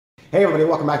Hey everybody,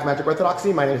 welcome back to Magic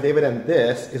Orthodoxy. My name is David and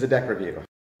this is a deck review.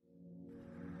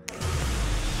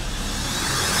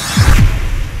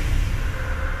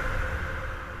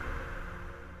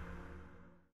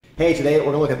 Hey, today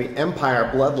we're going to look at the Empire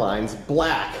Bloodlines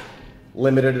Black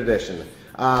Limited Edition.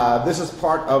 This is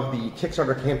part of the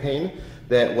Kickstarter campaign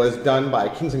that was done by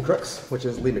Kings and Crooks, which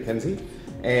is Lee McKenzie.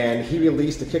 And he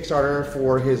released a Kickstarter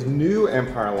for his new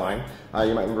Empire line.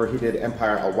 You might remember he did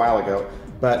Empire a while ago,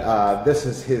 but this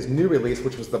is his new release,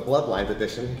 which was the Bloodlines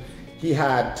edition. He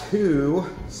had two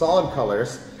solid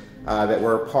colors that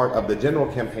were part of the general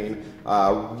campaign,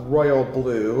 Royal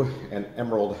Blue and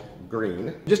Emerald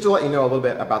Green. Just to let you know a little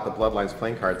bit about the Bloodlines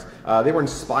playing cards, they were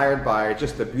inspired by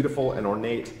just the beautiful and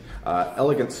ornate,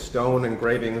 elegant stone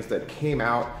engravings that came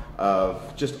out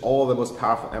of just all of the most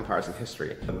powerful empires in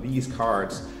history. And these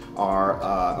cards are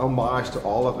homage to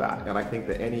all of that, and I think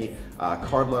that any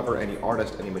card lover, any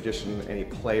artist, any magician, any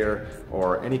player,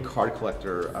 or any card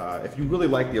collector, if you really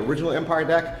like the original Empire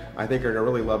deck, I think you're gonna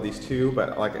really love these two.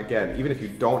 But like again, even if you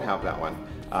don't have that one,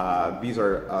 these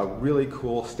are a really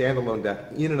cool standalone deck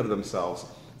in and of themselves.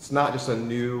 It's not just a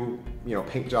new,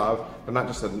 paint job. They're not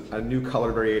just a new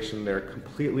color variation. They're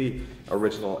completely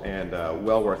original and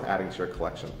well worth adding to your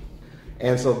collection.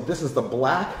 And so this is the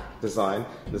black design.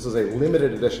 This is a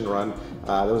limited edition run.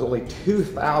 There was only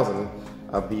 2,000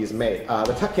 of these made.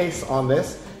 The tuck case on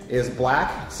this is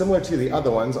black, similar to the other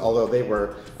ones, although they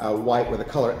were white with a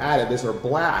color added. These are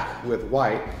black with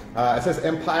white. It says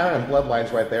Empire and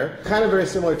Bloodlines right there. Kind of very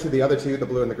similar to the other two, the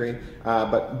blue and the green,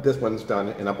 but this one's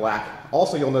done in a black.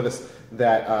 Also, you'll notice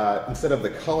that instead of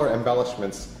the color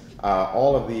embellishments,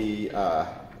 all of the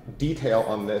detail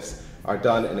on this are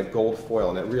done in a gold foil,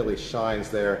 and it really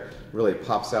shines there, really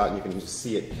pops out, and you can just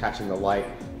see it catching the light.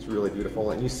 It's really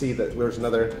beautiful. And you see that there's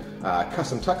another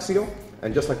custom tuck seal,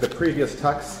 and just like the previous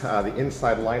tucks, the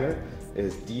inside liner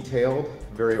is detailed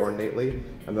very ornately,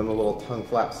 and then the little tongue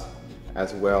flaps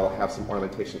as well have some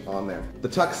ornamentation on there. The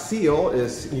tuck seal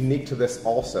is unique to this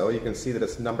also. You can see that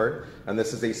it's numbered, and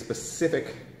this is a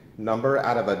specific number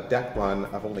out of a deck run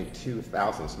of only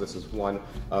 2,000, so this is one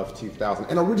of 2,000.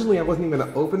 And originally I wasn't even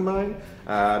going to open mine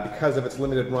because of its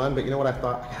limited run, but you know what, I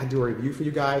thought I had to do a review for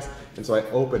you guys, and so I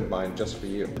opened mine just for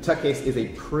you. The tuck case is a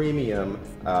premium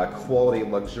quality,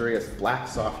 luxurious black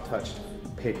soft touch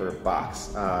paper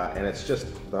box, and it's just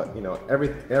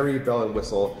every bell and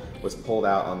whistle was pulled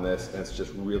out on this, and it's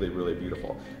just really, really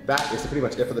beautiful. That is pretty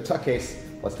much it for the tuck case.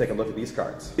 Let's take a look at these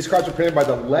cards. These cards were printed by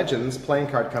the Legends Playing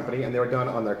Card Company, and they were done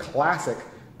on their classic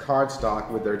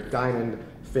cardstock with their diamond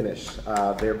finish.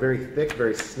 They're very thick,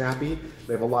 very snappy.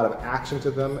 They have a lot of action to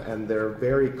them, and they're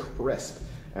very crisp,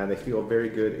 and they feel very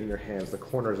good in your hands. The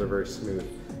corners are very smooth,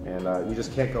 and you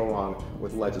just can't go wrong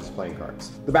with Legends playing cards.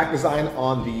 The back design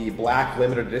on the black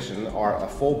limited edition are a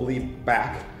full bleed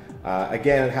back.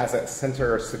 Again, it has that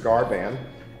center cigar band,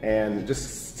 and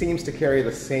just seems to carry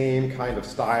the same kind of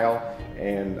style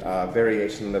and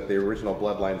variation that the original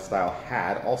Bloodline style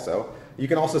had also. You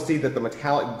can also see that the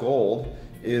metallic gold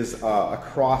is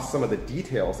across some of the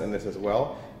details in this as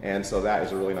well, and so that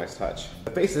is a really nice touch.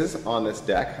 The faces on this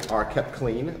deck are kept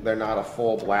clean. They're not a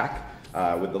full black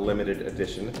with the limited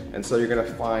edition, and so you're going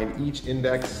to find each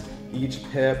index, each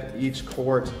pip, each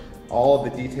court, all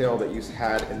of the detail that you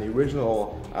had in the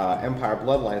original Empire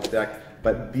Bloodlines deck,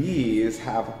 but these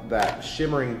have that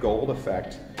shimmering gold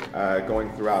effect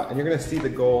going throughout. And you're going to see the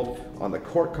gold on the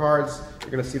court cards,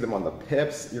 you're going to see them on the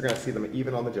pips, you're going to see them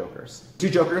even on the jokers. Two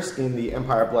jokers in the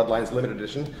Empire Bloodlines limited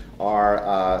edition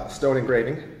are stone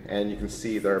engraving, and you can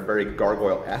see they're very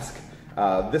gargoyle-esque.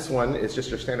 This one is just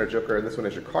your standard joker, and this one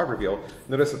is your card reveal.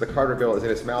 Notice that the card reveal is in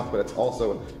its mouth, but it's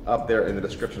also up there in the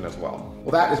description as well.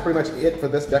 Well, that is pretty much it for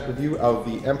this deck review of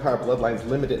the Empire Bloodlines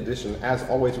Limited Edition. As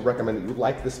always, we recommend that you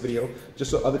like this video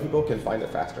just so other people can find it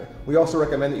faster. We also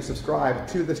recommend that you subscribe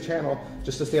to this channel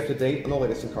just to stay up to date on the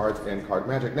latest in cards and card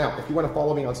magic. Now, if you want to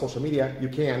follow me on social media, you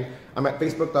can. I'm at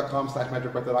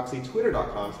facebook.com/magicorthodoxy,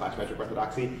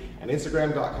 twitter.com/magicorthodoxy, and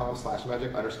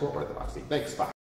instagram.com/magic_orthodoxy. Thanks, bye.